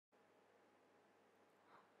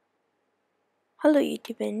Hello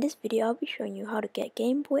YouTube, and in this video I'll be showing you how to get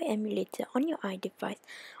Game Boy emulator on your iDevice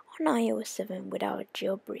on iOS 7 without a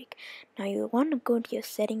jailbreak. Now you want to go to your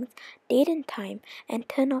settings, date and time, and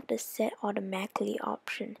turn off the set automatically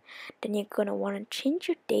option. Then you're going to want to change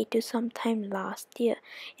your date to sometime last year.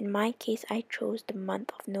 In my case, I chose the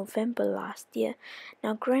month of November last year.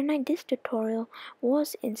 Now granted, this tutorial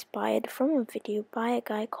was inspired from a video by a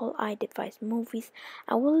guy called iDevice Movies.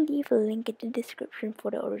 I will leave a link in the description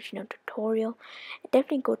for the original tutorial.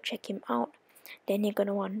 Definitely go check him out. Then you're going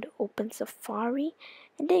to want to open Safari,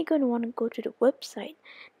 and then you're going to want to go to the website.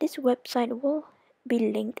 This website will be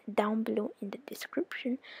linked down below in the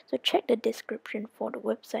description, so check the description for the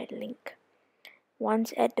website link.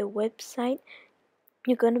 Once at the website,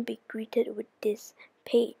 you're going to be greeted with this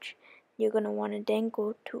page. You're going to want to then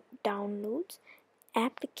go to downloads,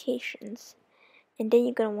 applications, and then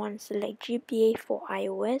you're going to want to select GBA for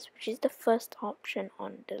iOS, which is the first option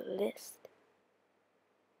on the list.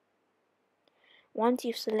 Once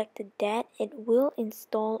you've selected that, it will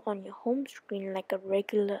install on your home screen like a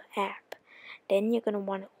regular app. Then you're going to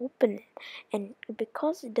want to open it, and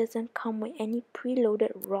because it doesn't come with any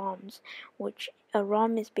preloaded ROMs, which a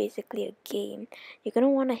ROM is basically a game, you're going to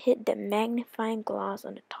want to hit the magnifying glass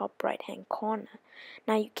on the top right hand corner.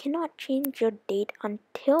 Now you cannot change your date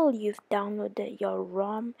until you've downloaded your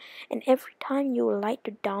ROM, and every time you would like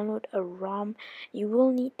to download a ROM, you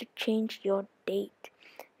will need to change your date.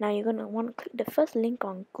 Now you're going to want to click the first link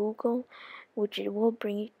on Google, which it will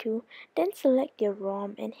bring you to, then select your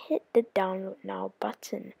ROM and hit the download now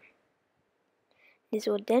button. This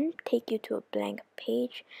will then take you to a blank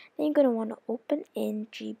page. Then you're going to want to open in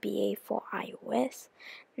GBA for iOS.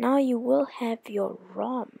 Now you will have your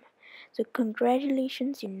ROM. So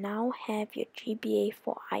congratulations, you now have your GBA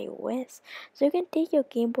for iOS. So you can take your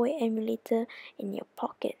Game Boy emulator in your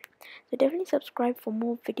pocket. So definitely subscribe for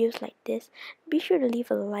more videos like this. Be sure to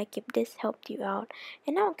leave a like if this helped you out.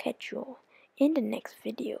 And I'll catch you all in the next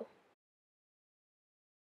video.